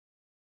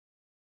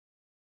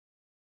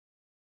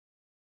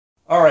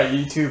Alright,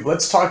 YouTube,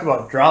 let's talk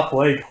about drop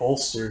leg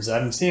holsters.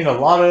 I'm seeing a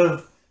lot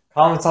of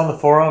comments on the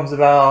forums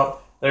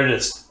about they're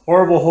just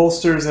horrible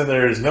holsters and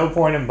there's no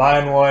point in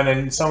buying one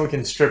and someone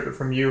can strip it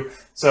from you.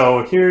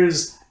 So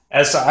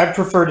I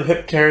prefer to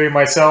hip carry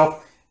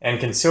myself and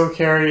conceal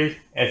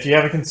carry. If you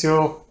have a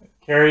conceal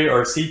carry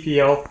or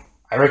CPL,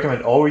 I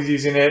recommend always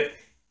using it.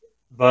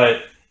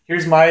 But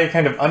here's my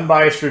kind of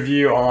unbiased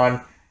review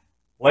on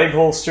leg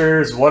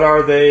holsters. What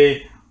are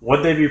they?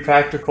 Would they be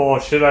practical?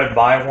 Should I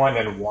buy one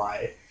and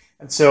why?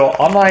 And so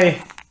on my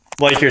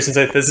leg here, since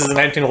this is a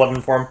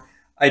 1911 form,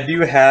 I do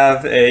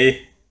have a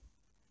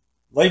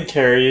leg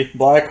carry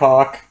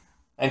Blackhawk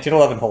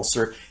 1911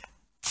 holster.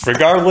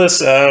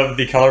 Regardless of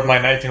the color of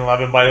my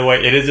 1911, by the way,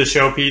 it is a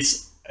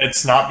showpiece.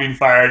 It's not being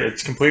fired.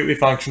 It's completely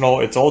functional.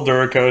 It's all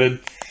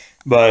Duracoated.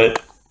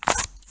 But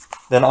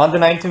then on the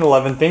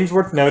 1911, things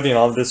worth noting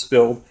on this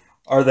build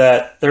are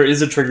that there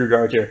is a trigger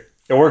guard here.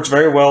 It works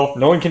very well.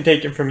 No one can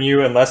take it from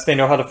you unless they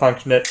know how to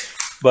function it,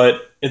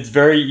 but it's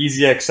very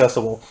easy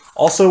accessible.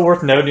 Also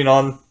worth noting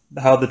on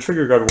how the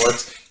trigger guard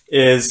works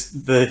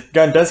is the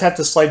gun does have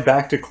to slide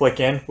back to click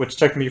in, which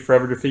took me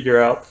forever to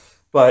figure out,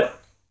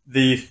 but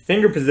the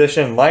finger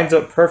position lines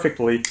up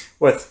perfectly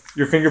with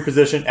your finger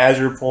position as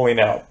you're pulling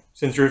out.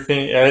 Since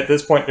at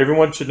this point,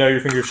 everyone should know your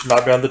finger should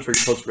not be on the trigger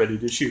till it's ready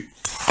to shoot.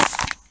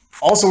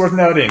 Also worth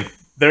noting,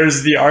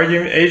 there's the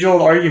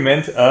age-old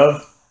argument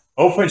of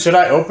should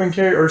I open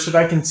carry or should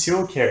I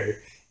conceal carry?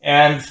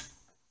 And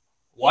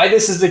why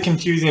this is a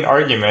confusing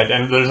argument,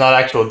 and there's not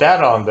actual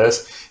data on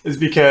this, is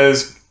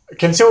because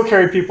conceal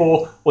carry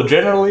people will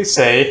generally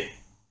say,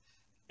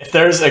 if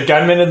there's a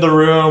gunman in the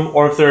room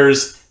or if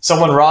there's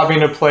someone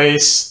robbing a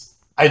place,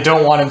 I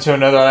don't want him to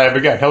know that I have a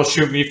gun. He'll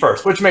shoot me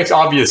first, which makes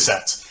obvious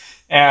sense.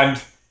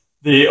 And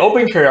the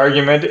open carry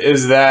argument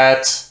is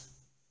that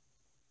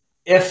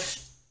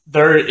if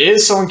there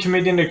is someone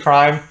committing a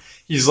crime,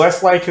 he's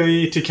less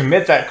likely to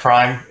commit that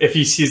crime if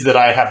he sees that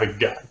I have a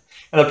gun.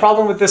 And the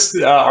problem with this,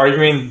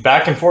 arguing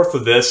back and forth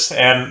with this,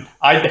 and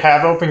I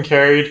have open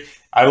carried,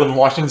 I live in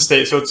Washington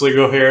State, so it's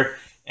legal here,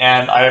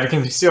 and I have a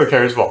concealed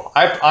carry as well.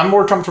 I'm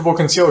more comfortable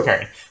concealed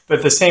carrying, but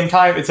at the same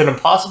time, it's an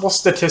impossible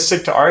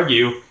statistic to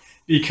argue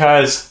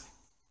because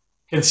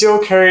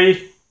concealed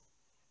carry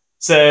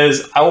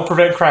says, I will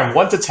prevent crime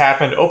once it's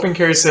happened. Open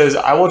carry says,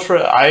 I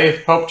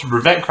hope to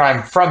prevent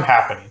crime from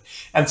happening.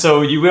 And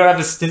so you will have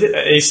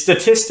a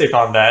statistic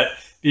on that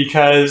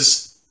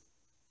because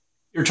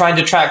you're trying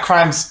to track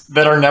crimes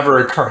that are never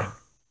occurring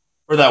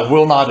or that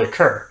will not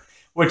occur,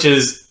 which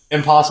is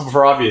impossible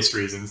for obvious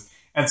reasons.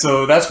 And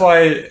so that's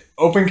why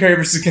open carry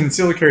versus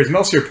concealed carry is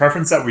mostly a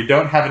preference that we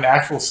don't have an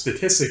actual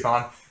statistic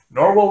on,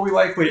 nor will we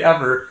likely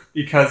ever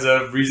because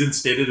of reasons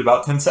stated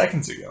about 10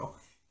 seconds ago.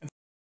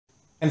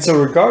 And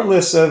so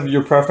regardless of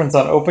your preference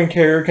on open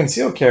carry or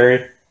concealed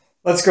carry,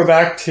 let's go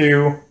back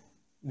to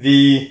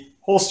the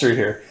holster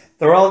here.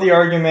 They're all the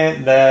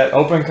argument that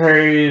open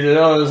carry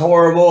is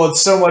horrible,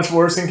 it's so much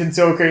worse than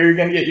concealed carry, you're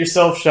going to get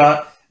yourself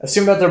shot.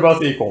 Assume that they're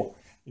both equal.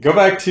 Go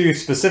back to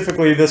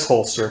specifically this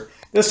holster.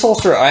 This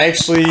holster I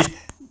actually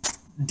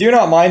do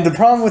not mind. The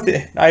problem with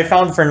it I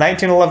found for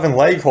 1911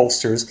 leg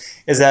holsters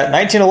is that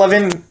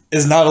 1911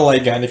 is not a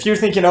light gun. If you're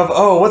thinking of,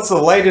 oh, what's the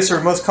lightest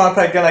or most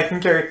compact gun I can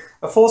carry,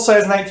 a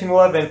full-size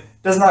 1911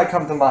 does not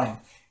come to mind.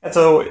 And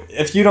so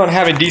if you don't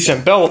have a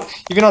decent belt,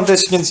 even on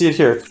this, you can see it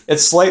here, it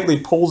slightly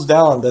pulls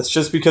down. That's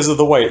just because of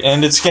the weight,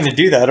 and it's going to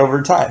do that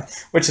over time,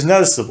 which is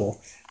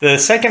noticeable. The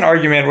second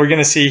argument we're going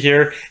to see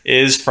here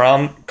is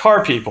from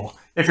car people.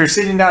 If you're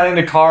sitting down in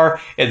a car,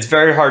 it's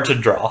very hard to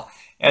draw.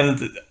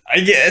 And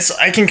I guess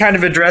I can kind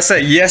of address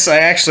that. Yes, I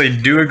actually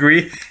do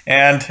agree.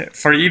 And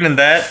for even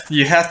that,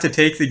 you have to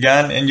take the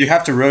gun and you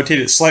have to rotate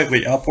it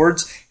slightly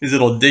upwards because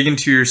it'll dig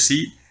into your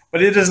seat.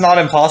 But it is not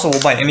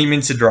impossible by any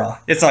means to draw.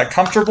 It's not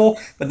comfortable,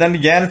 but then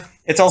again,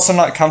 it's also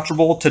not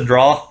comfortable to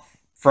draw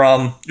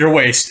from your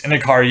waist in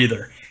a car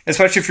either,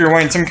 especially if you're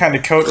wearing some kind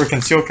of coat or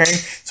concealed carry.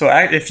 So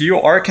if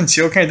you are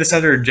concealed carrying this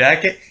under a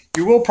jacket,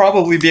 you will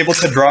probably be able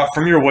to draw it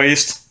from your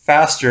waist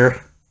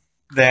faster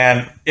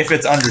than if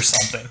it's under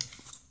something.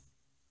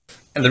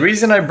 And the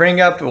reason I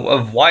bring up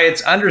of why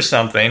it's under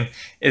something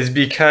is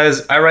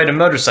because I ride a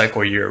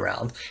motorcycle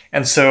year-round.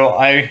 And so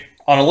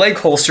on a leg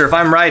holster, if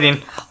I'm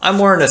riding, I'm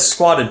more in a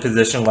squatted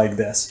position like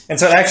this. And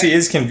so it actually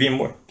is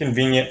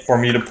convenient for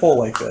me to pull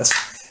like this.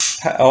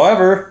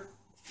 However,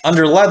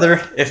 under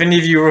leather, if any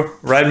of you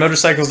ride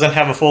motorcycles and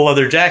have a full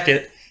leather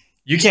jacket,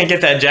 you can't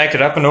get that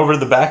jacket up and over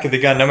the back of the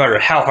gun no matter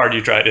how hard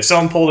you try. If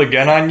someone pulled a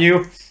gun on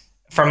you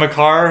from a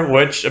car,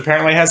 which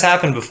apparently has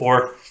happened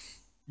before,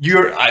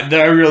 I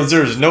realize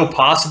there's no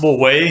possible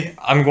way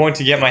I'm going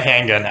to get my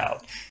handgun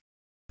out.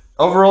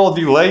 Overall,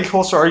 the leg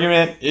holster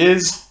argument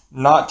is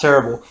not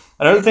terrible.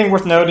 Another thing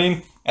worth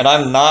noting, and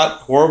I'm not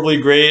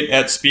horribly great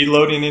at speed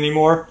loading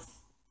anymore,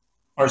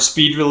 or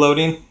speed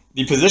reloading,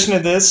 the position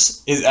of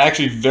this is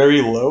actually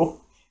very low.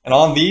 And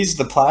on these,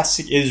 the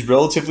plastic is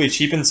relatively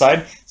cheap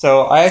inside.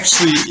 So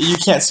you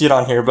can't see it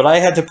on here, but I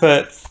had to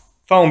put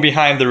foam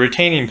behind the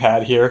retaining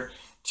pad here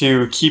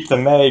to keep the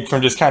mag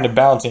from just kind of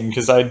bouncing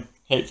because I'd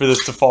hate for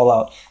this to fall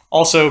out.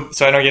 Also,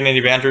 so I don't get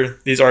any banter,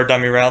 these are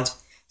dummy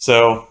rounds,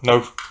 so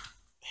no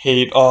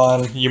hate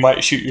on you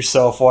might shoot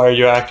yourself while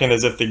you're acting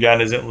as if the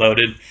gun isn't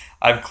loaded.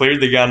 I've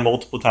cleared the gun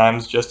multiple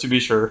times just to be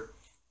sure.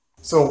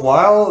 So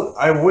while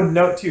I would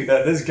note too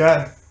that this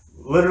gun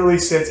literally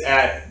sits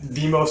at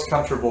the most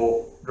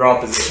comfortable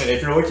draw position.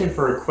 If you're looking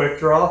for a quick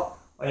draw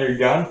on your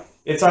gun,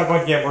 it's not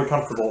going to get more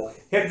comfortable.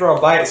 Hip draw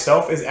by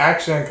itself is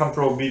actually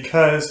uncomfortable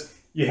because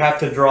you have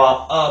to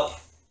draw up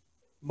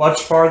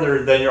much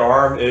farther than your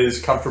arm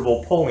is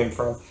comfortable pulling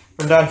from.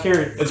 From down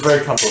here, it's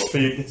very comfortable.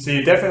 So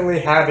you definitely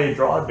have a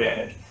draw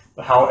advantage.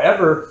 But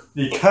however,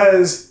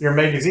 because your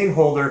magazine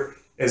holder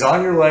is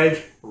on your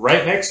leg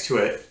right next to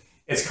it,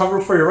 it's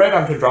comfortable for your right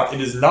arm to draw.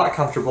 It is not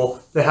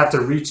comfortable to have to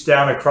reach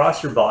down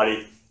across your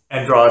body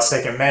and draw a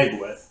second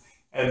mag with.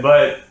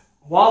 But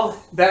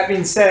while that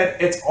being said,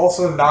 it's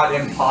also not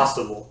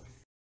impossible.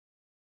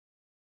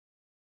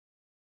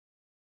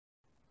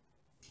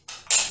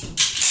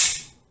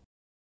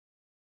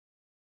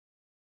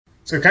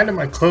 So kind of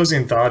my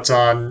closing thoughts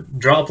on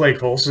drop leg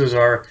holsters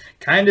are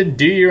kind of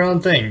do your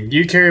own thing.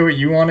 You carry what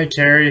you want to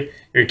carry.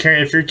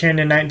 If you're carrying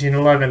a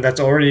 1911, that's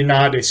already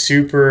not a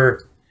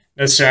super,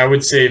 necessarily, I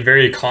would say,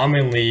 very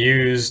commonly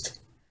used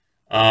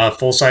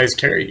full-size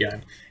carry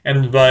gun.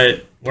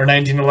 But we're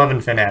 1911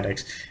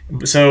 fanatics.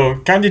 So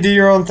kind of do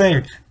your own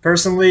thing.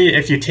 Personally,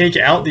 if you take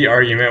out the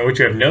argument, which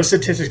we have no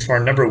statistics for,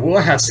 never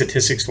will have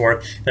statistics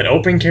for, that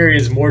open carry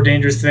is more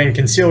dangerous than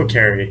concealed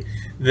carry,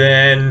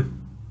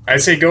 then I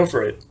say go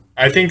for it.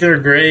 I think they're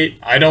great.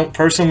 I don't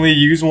personally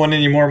use one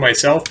anymore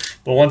myself,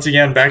 but once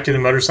again, back to the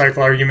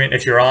motorcycle argument,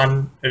 if you're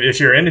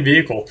in a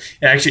vehicle,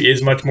 it actually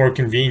is much more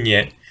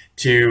convenient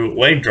to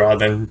leg draw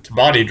than to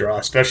body draw,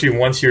 especially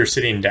once you're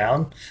sitting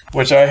down,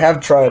 which I have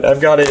tried. I've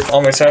got it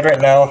on my side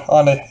right now.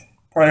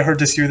 Probably hard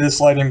to see with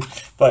this lighting,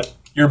 but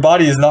your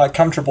body is not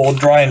comfortable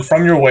drawing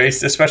from your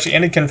waist, especially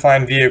in a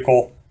confined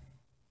vehicle,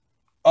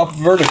 up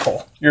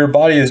vertical. Your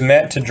body is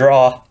meant to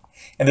draw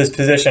in this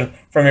position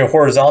from your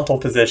horizontal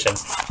position.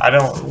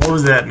 What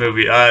was that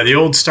movie? The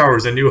old Star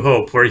Wars, A New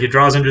Hope, where he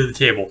draws under the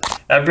table.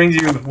 That brings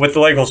you, with the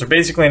leg holster,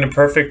 basically in a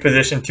perfect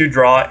position to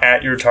draw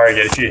at your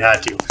target if you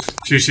had to.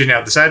 If you're shooting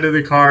out the side of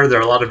the car, there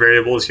are a lot of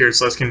variables here,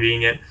 it's less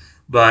convenient.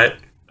 But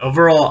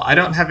overall, I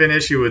don't have an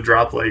issue with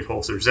drop leg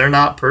holsters. They're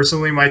not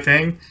personally my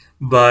thing,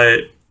 but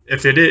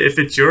if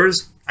it's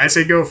yours, I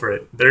say go for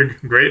it. They're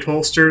great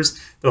holsters.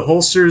 The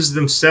holsters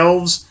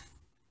themselves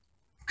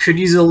could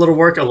use a little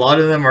work. A lot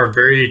of them are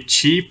very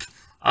cheap.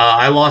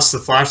 I lost the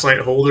flashlight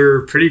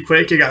holder pretty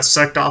quick. It got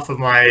sucked off of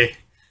my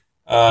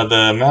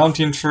the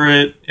mounting for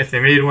it. If they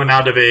made one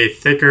out of a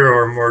thicker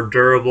or more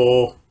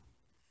durable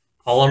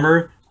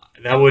polymer,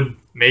 that would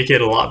make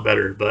it a lot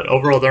better. But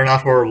overall, they're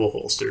not horrible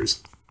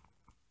holsters.